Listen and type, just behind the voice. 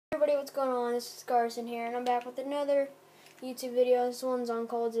everybody, what's going on? This is Carson here, and I'm back with another YouTube video. This one's on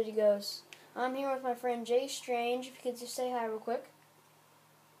COD Ghosts. I'm here with my friend Jay Strange. If you could just say hi real quick.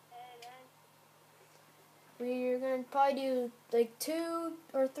 We're going to probably do like 2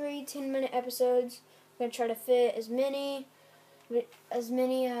 or 3 10-minute episodes. We're going to try to fit as many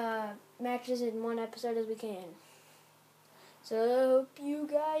matches in one episode as we can. So I hope you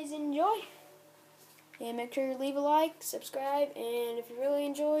guys enjoy. And make sure you leave a like, subscribe, and if you really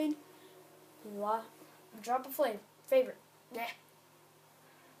enjoyed, drop a favorite. Yeah.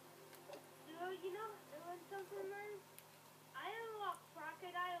 You know, there was something there. I unlocked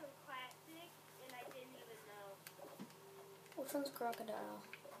Crocodile and Classic, and I didn't even know. Which one's Crocodile?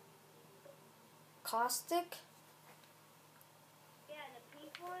 Caustic? Yeah, the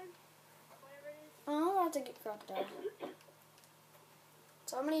pink one, whatever it is. Oh, I'll have to get Crocodile.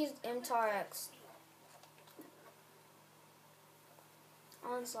 So I'm going to use MTRX.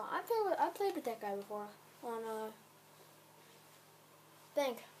 Onslaught. I played with that guy before on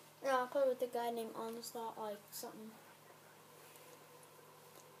I played with a guy named Onslaught, like something.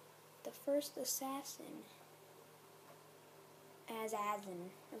 The first assassin.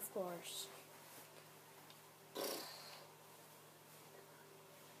 Assassin, of course.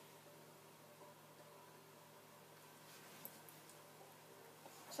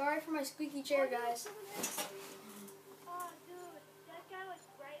 Sorry for my squeaky chair, guys. Oh, dude, that guy was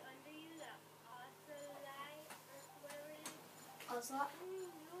right under you, that Ocelot, or whatever it is. Onslaught?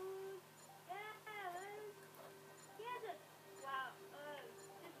 Yeah, man. He has a, wow,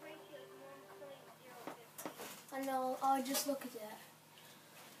 his ratio is 1.015. I know, I'll just look at that.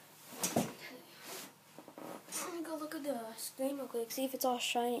 Let me go look at the screen real quick, see if it's all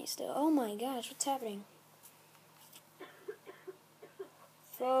shiny still. Oh my gosh, what's happening?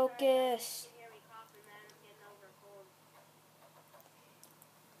 Focus.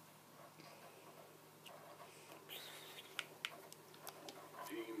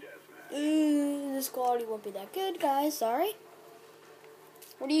 This quality won't be that good, guys. Sorry.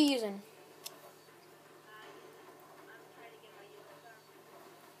 What are you using?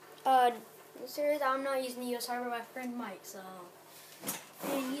 Serious, I'm not using the US hardware, my friend Mike, so.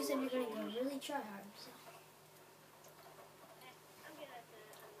 And he said you're gonna go really try hard, so.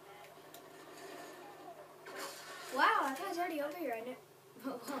 Wow, that guy's already over here, I know.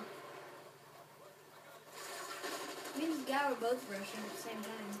 Me and this guy were both rushing at the same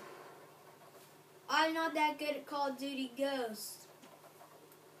time. I'm not that good at Call of Duty Ghosts.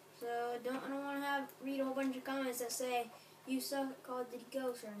 So I don't want to read a whole bunch of comments that say you suck at Call of Duty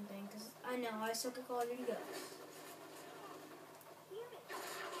Ghosts or anything, because I know I suck at Call of Duty Ghosts.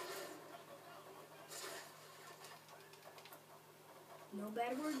 No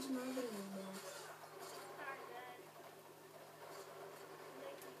bad words, no bad words.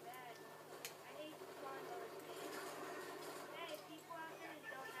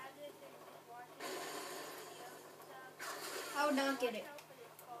 I would not get it.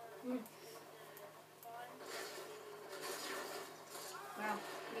 Wow,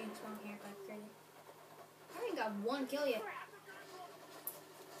 you can spawn here like crazy. I haven't got one kill yet.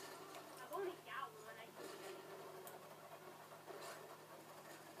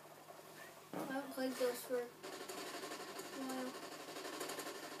 I haven't played Ghosts for a while.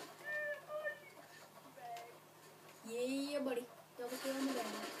 Yeah, buddy. Double kill in the bag.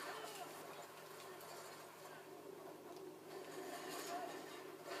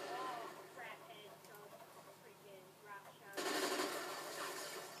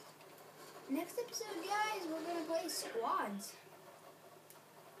 Next episode, guys, we're going to play squads.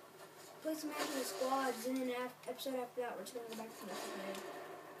 Play some actual squads, and then episode after that, we're just going to go back to the episode.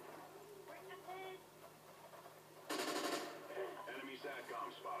 Enemy SATCOM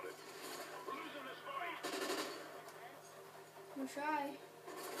spotted. We're losing this fight. We'll try.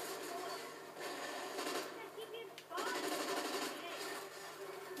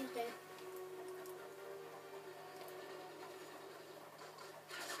 Okay.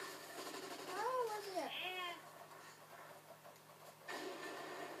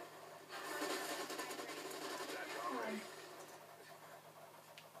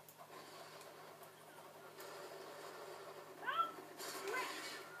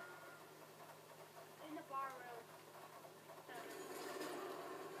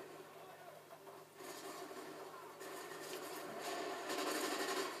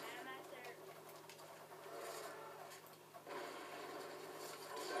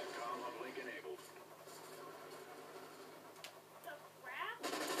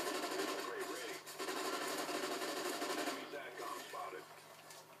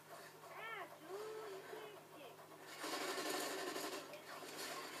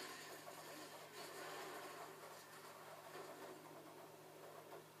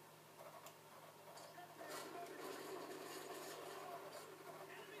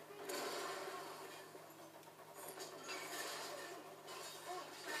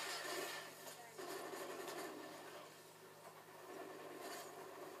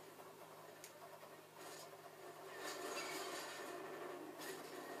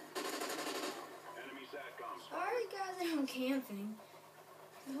 camping.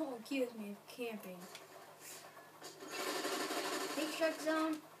 Don't accuse me of camping. Big strike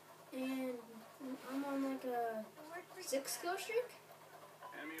zone, and I'm on like a 6 kill streak.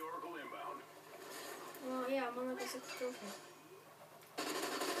 Enemy Oracle inbound. Well, yeah, I'm on like a 6 kill streak. I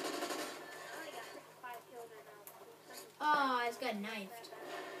only got 5 kills right now. Oh, I just got knifed.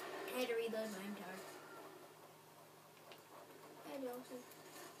 I had to reload my entire. Hey, Josie.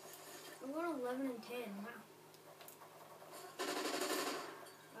 I'm going 11 and 10. Wow.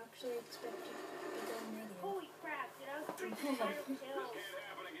 Actually expected to go negative. Holy crap, dude, I was freaking out of kills. Can't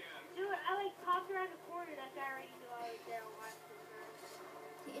happen again. Dude, I like popped around the corner, that guy already knew I was there watching her.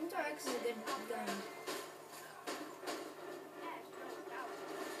 The Inter X is a good gun. Yeah, it's real stout.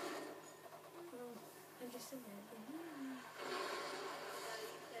 Oh, I just said that. No,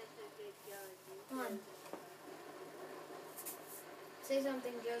 you said it's a good gun, dude. Come on. Say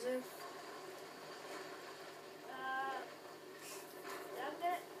something, Joseph.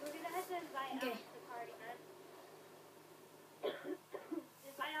 We're gonna have to invite Okay. out to the party, man.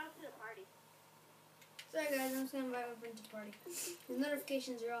 Invite out to the party. Sorry guys, I'm just gonna invite my friend to the party. His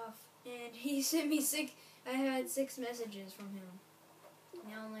notifications are off, and he sent me 6. I had 6 messages from him.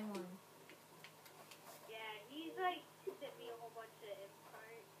 Now only 1. Yeah, he's like sent me a whole bunch of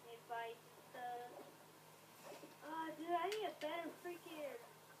invites and stuff. Dude, I need a better freaking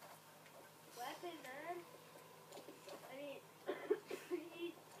weapon, man. I mean,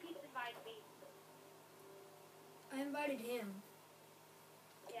 he keeps inviting me. I invited him.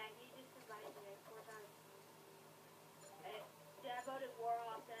 Yeah, he just invited me like 4 times. Hey, yeah, I voted war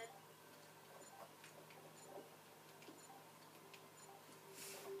off then.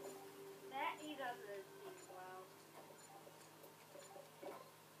 That he doesn't speak well.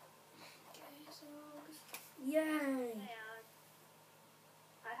 Okay, so yay! Hang on.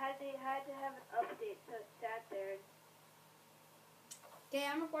 I had to have an update to stat there. Okay,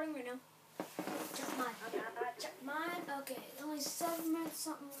 I'm recording right now. Check mine. Check mine. Okay, only 7 minutes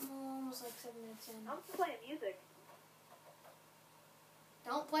something, almost like 7 minutes in. I'm just playing music.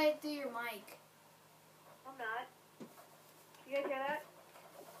 Don't play it through your mic. I'm not. You guys hear that?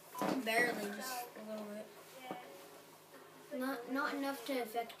 Barely, just a little bit. Yeah. Not enough to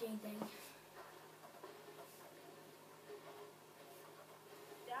affect anything.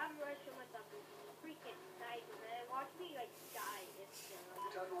 I'm rushing with the freaking sniper, man. Watch me like die instantly.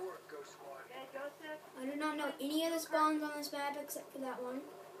 Time to work, Ghost Squad. Yeah, Joseph. I do not know any of the spawns on this map except for that one.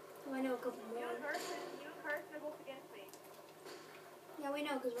 Oh, I know a couple You more. and Carson are both against me. Yeah, we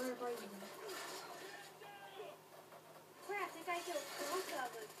know because we're in a party together. Shit. Crap, I think I killed both of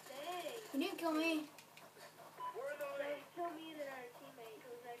us. Dang. You didn't kill me. We're They loading. killed me and another teammate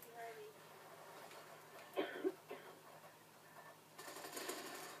who was right behind me.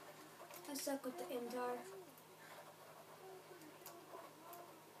 I suck with the MTAR.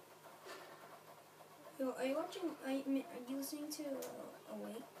 Yo, are you watching? Are you listening to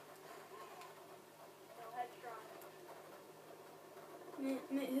Awake? No, headstrong.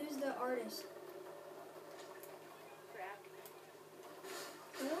 Who's the artist? Crap.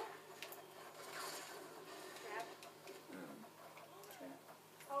 Who? Crap. Trap.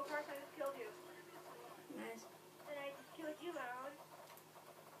 Oh, Carson, I just killed you. Nice. And I just killed you, man.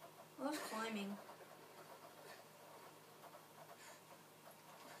 I was climbing.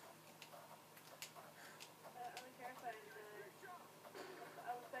 I was terrified. I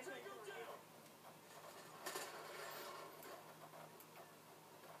was speculating on it.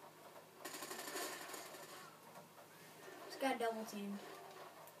 Just got double teamed.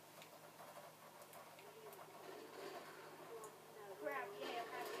 Crap, yeah, I'm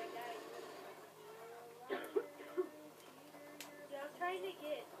happy I died. Yeah, I'm trying to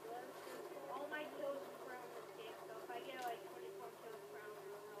get all my kills from this game, so if I get like 24 kills from a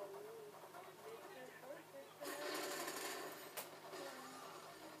row.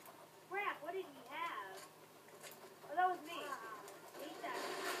 Crap, what did he have? Oh, that was me. Hate that.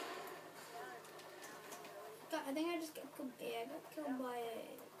 I think I just got killed. Yeah, I got killed by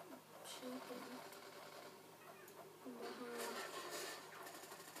a chicken. From behind.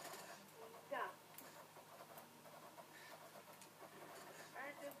 Stop.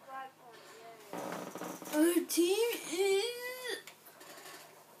 Earned this 5 points, yay. Our team is.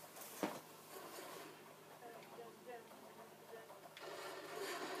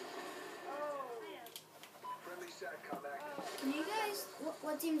 Oh, man. Friendly SATCOM active. Can you guys?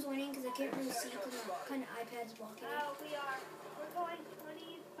 What team's winning? Because I can't really see because my kind of iPad's blocking it. Oh, we're going 25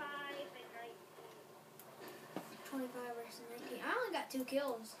 and 19. 25 versus 19. I only got 2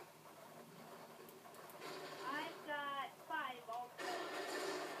 kills. I've got 5 all together.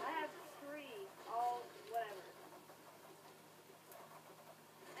 I have 3 all whatever.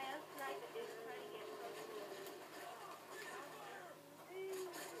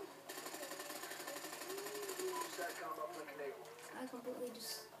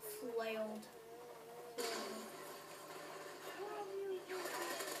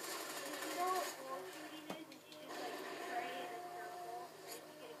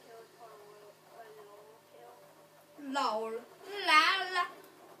 Lol. La.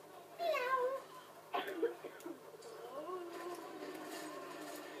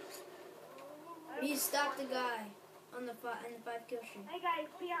 He stopped the guy on the 5 kill streak. Hey guys,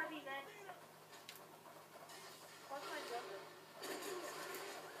 PRB man. What's my brother?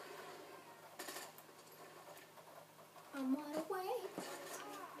 I'm on the way.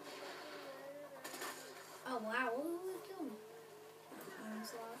 Oh wow, what would kill me?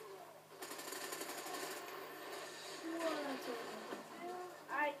 Onslaught.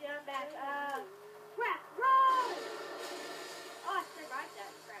 Alright, dude, I'm back. Crap, roll! Oh, I survived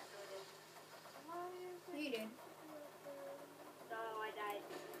that crap, no, I didn't. You did. No, I died.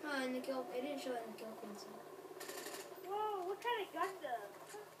 Oh, and the kill. It didn't show it in the kill feed. So. Whoa, what kind of gun do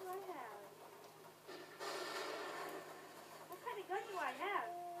I have? What kind of gun do I have?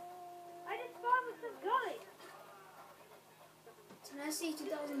 I just spawned with some gun. It's an SC This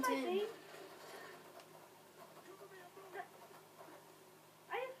is my 2010. base.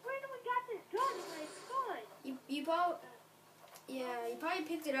 I just randomly got this gun and I spawned. You probably. Yeah, you probably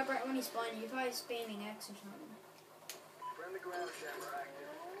picked it up right when he spawned. You're probably spamming X or something. Friendly ground jammer active.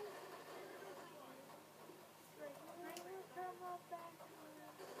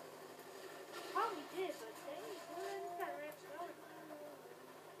 Probably did, but dang, dude, I just got ramped up.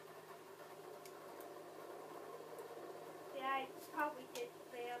 Yeah, I probably did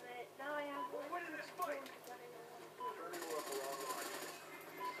spam it. Now I have one. Winning this fight. Friendly Oracle online.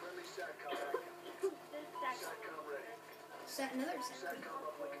 Friendly SATCOM active. This second. SATCOM ready. Set another set. SATCOM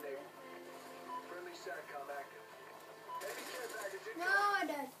uplink enabled. Friendly SATCOM active. Heavy care package No, incoming. I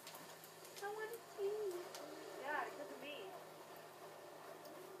died. I want to see. Yeah, because of me.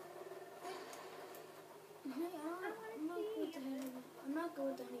 I'm not good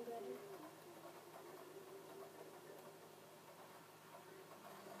with the honey badger.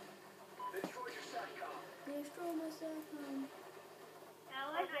 They destroyed your SATCOM. They destroyed my SATCOM.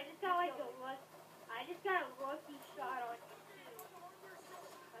 Alan, I just got like I just got a lucky shot on you too.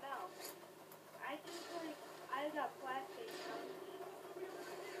 What else? I got flashbang on you.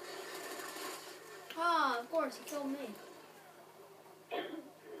 Ah, of course, he killed me. Come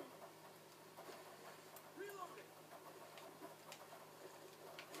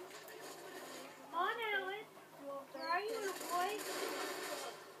on, Alan. Where are you, little boy?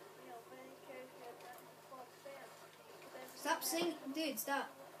 Stop singing. Dude, stop.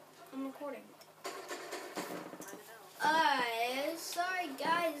 I'm recording. I don't know. Sorry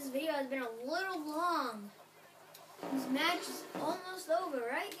guys, this video has been a little long. This match is almost over,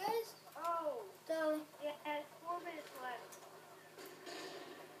 right guys? Oh, So, it has 4 minutes left.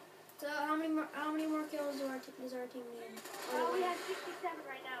 how many more kills does our team need? Oh, we have 67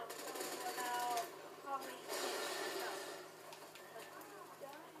 right now. So about probably 10.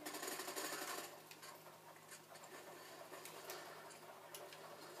 No.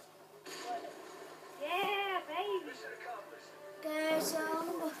 Yeah, baby. Mission accomplished. Okay, so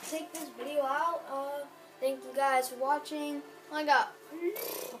I'm gonna take this video out. Thank you guys for watching. I got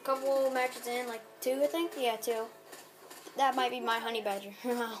a couple matches in, like 2, I think. Yeah, 2. That might be my honey badger. I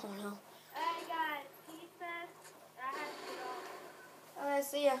don't know. I got pizza. I have to go. Alright,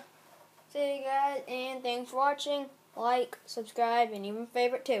 see ya. See you guys, and thanks for watching. Like, subscribe, and even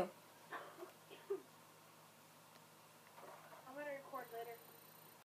favorite too.